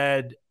he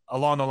said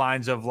along the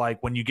lines of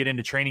like when you get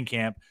into training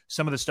camp,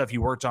 some of the stuff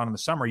you worked on in the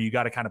summer, you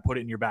got to kind of put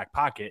it in your back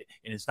pocket,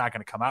 and it's not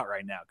going to come out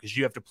right now because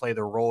you have to play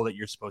the role that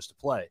you're supposed to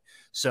play.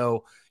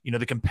 So,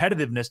 the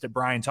competitiveness that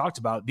Brian talked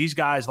about, these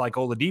guys like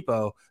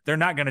Oladipo, they're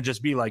not going to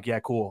just be like, yeah,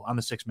 cool, I'm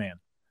the sixth man.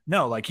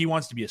 No, like he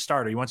wants to be a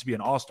starter. He wants to be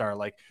an all-star.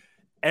 Like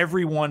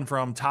everyone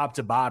from top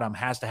to bottom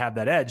has to have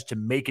that edge to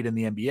make it in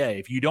the NBA.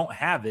 If you don't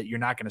have it, you're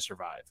not going to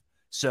survive.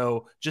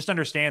 So just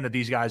understand that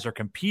these guys are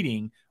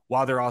competing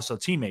while they're also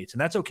teammates.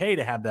 And that's okay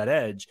to have that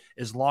edge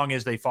as long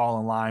as they fall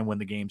in line when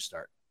the games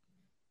start.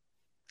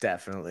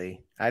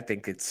 Definitely. I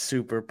think it's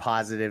super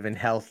positive and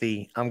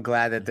healthy. I'm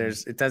glad that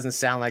it doesn't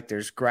sound like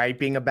there's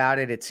griping about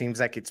it. It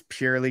seems like it's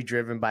purely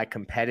driven by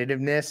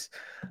competitiveness.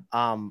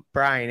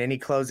 Brian, any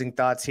closing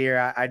thoughts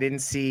here? I didn't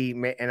see,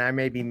 and I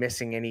may be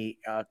missing any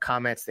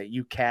comments that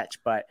you catch,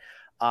 but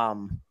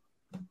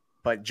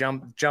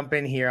jump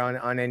in here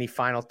on any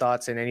final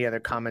thoughts and any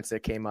other comments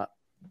that came up.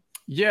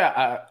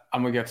 Yeah,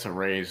 I'm going to get to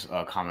Ray's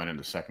comment in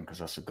a second because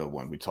that's a good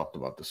one. We talked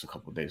about this a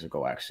couple of days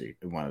ago, actually,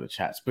 in one of the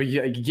chats. But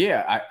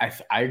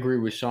I agree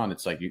with Sean.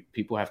 It's like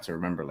people have to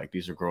remember, like,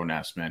 these are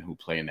grown-ass men who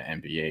play in the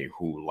NBA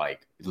who,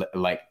 like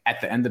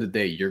at the end of the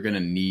day, you're going to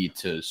need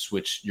to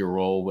switch your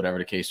role, whatever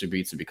the case may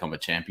be, to become a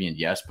champion,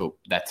 yes, but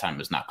that time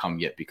has not come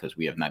yet because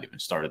we have not even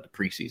started the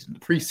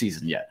preseason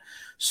yet.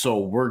 So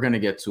we're going to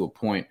get to a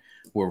point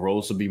where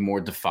roles will be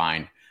more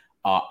defined.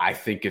 I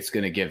think it's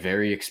going to get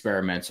very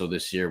experimental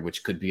this year,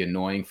 which could be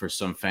annoying for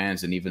some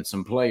fans and even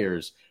some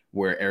players,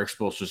 where Erik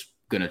Spoelstra's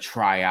going to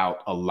try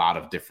out a lot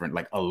of different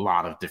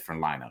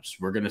lineups.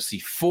 We're going to see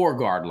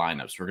 4-guard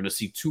lineups. We're going to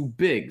see 2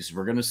 bigs.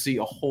 We're going to see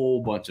a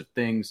whole bunch of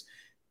things,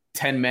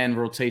 10-man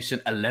rotation,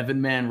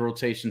 11-man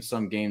rotation,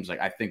 some games.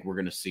 Like, I think we're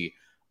going to see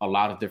a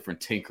lot of different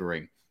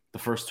tinkering. The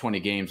first 20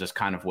 games, that's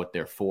kind of what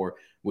they're for.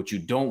 What you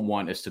don't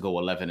want is to go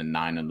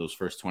 11-9 in those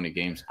first 20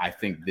 games. I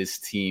think this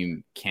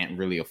team can't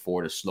really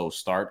afford a slow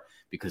start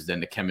because then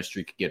the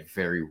chemistry could get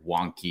very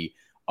wonky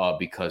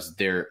because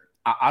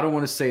I don't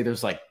want to say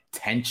there's like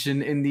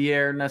tension in the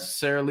air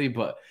necessarily,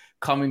 but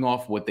coming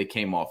off what they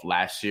came off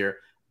last year,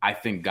 I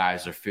think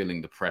guys are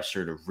feeling the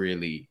pressure to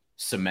really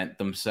cement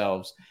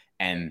themselves,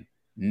 and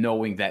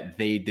knowing that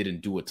they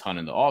didn't do a ton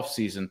in the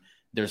offseason,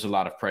 there's a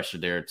lot of pressure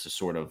there to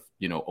sort of,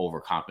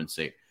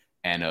 overcompensate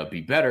and be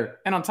better.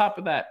 And on top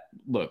of that,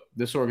 look,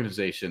 this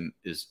organization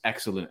is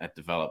excellent at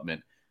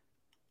development.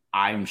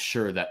 I'm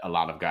sure that a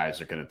lot of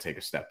guys are going to take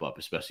a step up,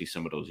 especially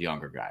some of those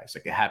younger guys.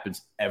 Like, it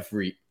happens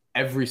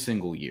every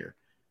single year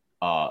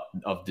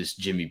of this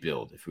Jimmy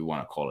build, if we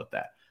want to call it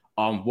that.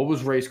 What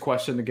was Ray's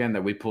question again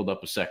that we pulled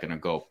up a second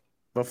ago?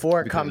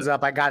 Before it comes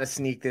up, I got to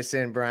sneak this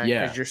in, Brian,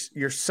 because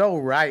you're so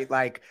right.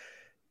 Like,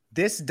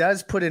 this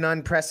does put an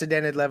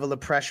unprecedented level of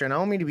pressure, and I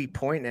don't mean to be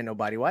pointing at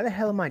nobody. Why the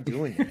hell am I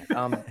doing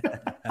that?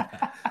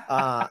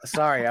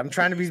 Sorry, I'm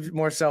trying to be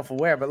more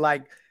self-aware, but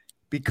like,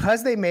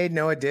 because they made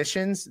no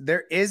additions,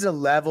 there is a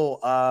level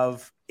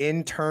of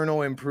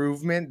internal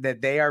improvement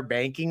that they are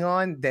banking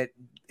on, that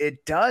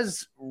it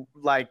does,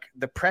 like,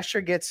 the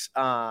pressure gets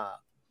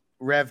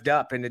revved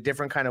up in a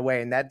different kind of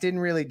way. And that didn't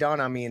really dawn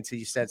on me until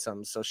you said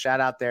something. So shout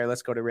out there.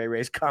 Let's go to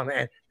Ray's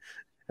comment,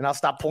 and I'll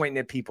stop pointing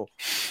at people.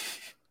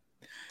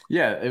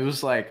 Yeah, it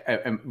was like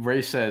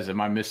Ray says, am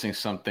I missing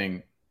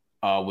something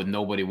with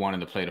nobody wanting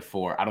to play the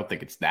 4? I don't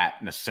think it's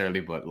that necessarily,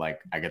 but like,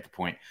 I get the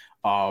point.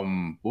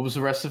 What was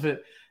the rest of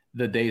it?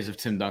 The days of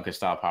Tim Duncan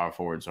style power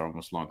forwards are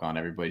almost long gone.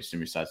 Everybody's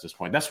Jimmy sides at this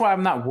point. That's why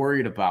I'm not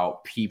worried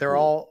about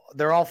people.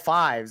 They're all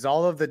 5s.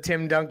 All of the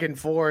Tim Duncan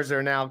 4s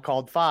are now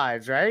called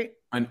 5s, right?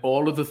 And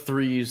all of the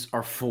 3s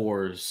are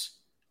 4s.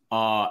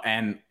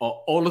 And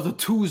all of the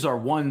 2s are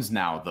 1s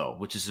now, though,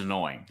 which is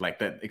annoying. Like,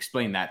 that,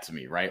 explain that to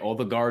me, right? All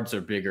the guards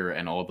are bigger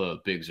and all the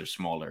bigs are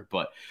smaller,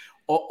 but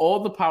all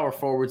the power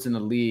forwards in the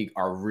league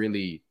are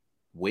really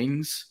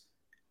wings.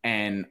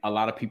 And a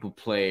lot of people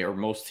play, or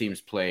most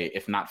teams play,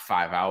 if not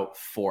 5 out,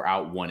 4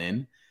 out, 1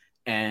 in.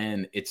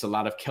 And it's a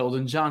lot of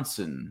Keldon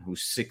Johnson,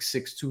 who's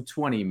 6'6",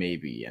 220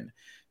 maybe, and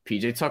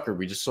PJ Tucker,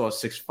 we just saw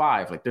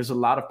 6'5". Like, there's a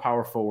lot of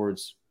power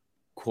forwards,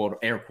 quote,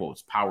 air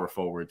quotes, power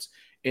forwards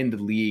in the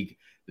league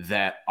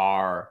that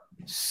are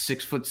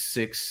 6'6",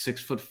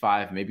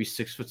 6'5", maybe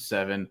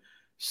 6'7",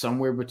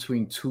 somewhere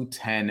between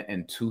 210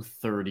 and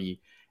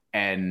 230,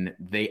 and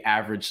they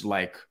average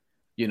like,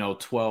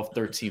 12,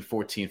 13,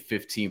 14,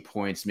 15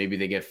 points. Maybe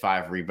they get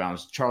 5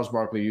 rebounds. Charles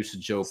Barkley used to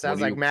joke. Sounds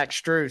like Max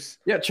Strus.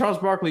 Yeah, Charles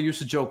Barkley used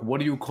to joke, what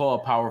do you call a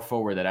power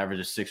forward that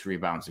averages 6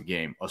 rebounds a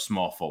game? A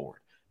small forward.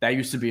 That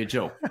used to be a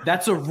joke.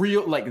 That's a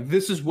real, like,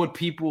 this is what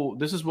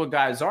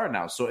guys are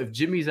now. So if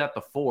Jimmy's at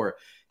the 4,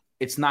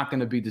 it's not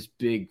going to be this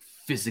big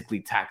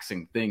physically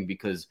taxing thing,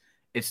 because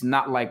it's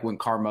not like when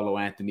Carmelo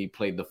Anthony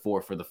played the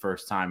 4 for the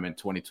first time in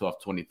 2012,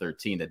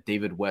 2013, that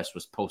David West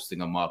was posting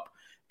him up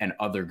and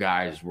other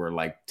guys were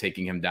like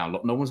taking him down low.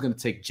 No one's going to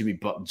take Jimmy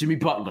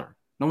Butler.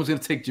 No one's going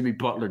to take Jimmy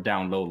Butler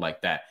down low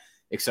like that,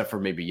 except for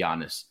maybe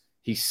Giannis.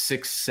 He's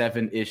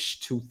 6'7"-ish,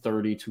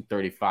 230,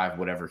 235,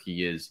 whatever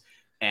he is.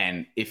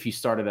 And if he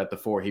started at the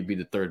 4, he'd be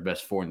the 3rd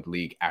best 4 in the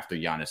league after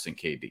Giannis and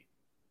KD.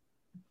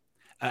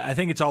 I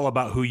think it's all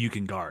about who you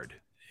can guard.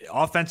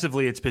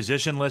 offensively, it's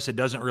positionless. It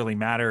doesn't really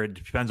matter. It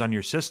depends on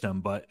your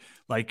system. But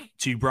like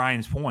to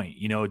Brian's point,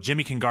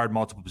 Jimmy can guard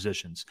multiple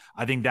positions.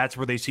 I think that's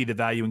where they see the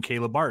value in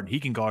Caleb Martin. He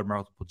can guard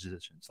multiple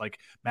positions. Like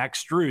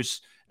Max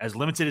Strus, as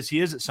limited as he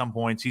is at some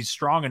points, he's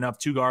strong enough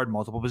to guard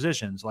multiple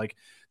positions. Like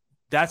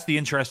that's the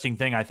interesting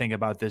thing I think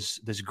about this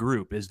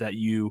group is that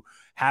you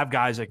have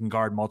guys that can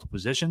guard multiple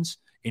positions,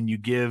 and you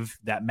give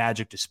that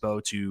magic to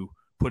Spo to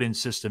put in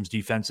systems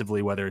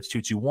defensively, whether it's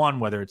 2-2-1,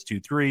 whether it's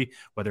 2-3,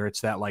 whether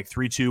it's that like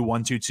 3-2,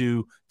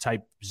 1-2-2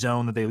 type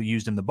zone that they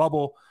used in the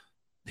bubble.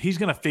 He's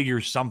going to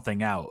figure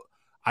something out.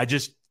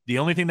 The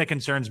only thing that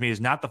concerns me is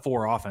not the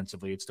 4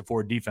 offensively, it's the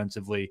 4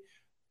 defensively,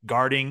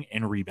 guarding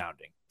and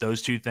rebounding.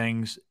 Those 2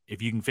 things,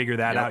 if you can figure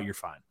that out, you're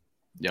fine.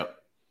 Yep.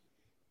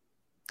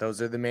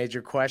 Those are the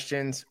major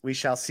questions. We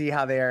shall see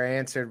how they are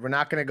answered. We're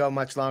not going to go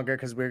much longer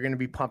because we're going to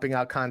be pumping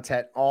out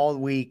content all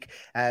week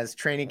as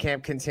training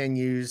camp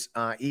continues.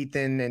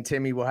 Ethan and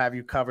Timmy will have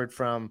you covered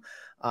from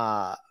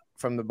the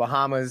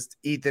Bahamas.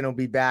 Ethan will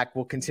be back.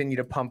 We'll continue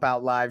to pump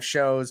out live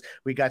shows.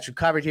 We got you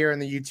covered here on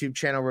the YouTube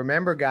channel.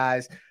 Remember,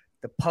 guys,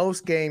 the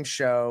post-game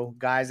show,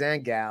 guys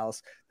and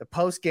gals, the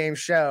post-game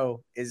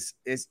show is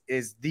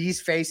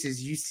these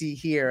faces you see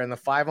here and the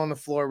 5 on the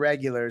Floor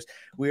regulars.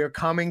 We are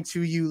coming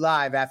to you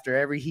live after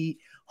every Heat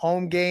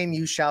home game.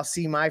 You shall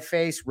see my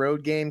face.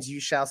 Road games, you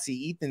shall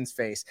see Ethan's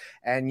face.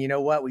 And you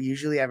know what? We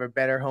usually have a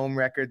better home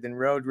record than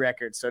road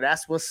record. So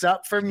that's what's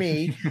up for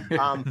me.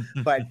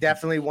 But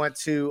definitely want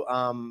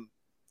to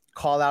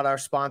call out our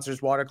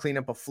sponsors, Water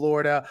Cleanup of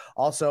Florida.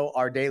 Also,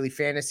 our daily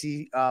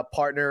fantasy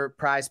partner,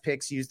 Prize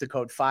Picks. Use the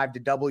code 5 to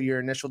double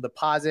your initial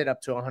deposit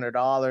up to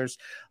 $100.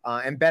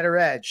 And Better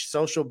Edge,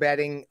 social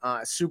betting,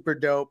 super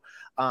dope.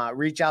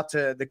 Reach out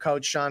to the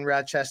coach, Sean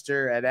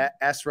Rochester at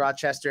S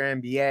Rochester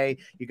NBA.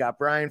 You got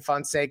Brian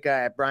Fonseca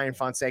at Brian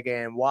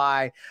Fonseca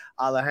NY,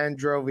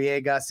 Alejandro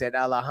Villegas at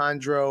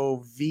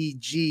Alejandro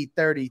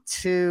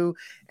VG32,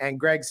 and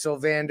Greg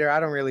Sylvander. I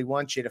don't really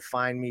want you to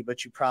find me,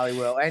 but you probably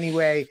will.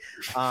 Anyway,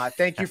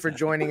 thank you for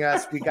joining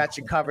us. We got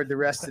you covered the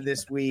rest of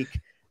this week.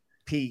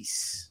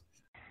 Peace.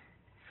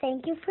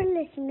 Thank you for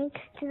listening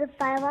to the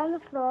 5 on the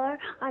Floor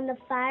on the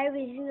 5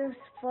 Reasons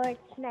Sports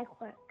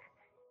Network.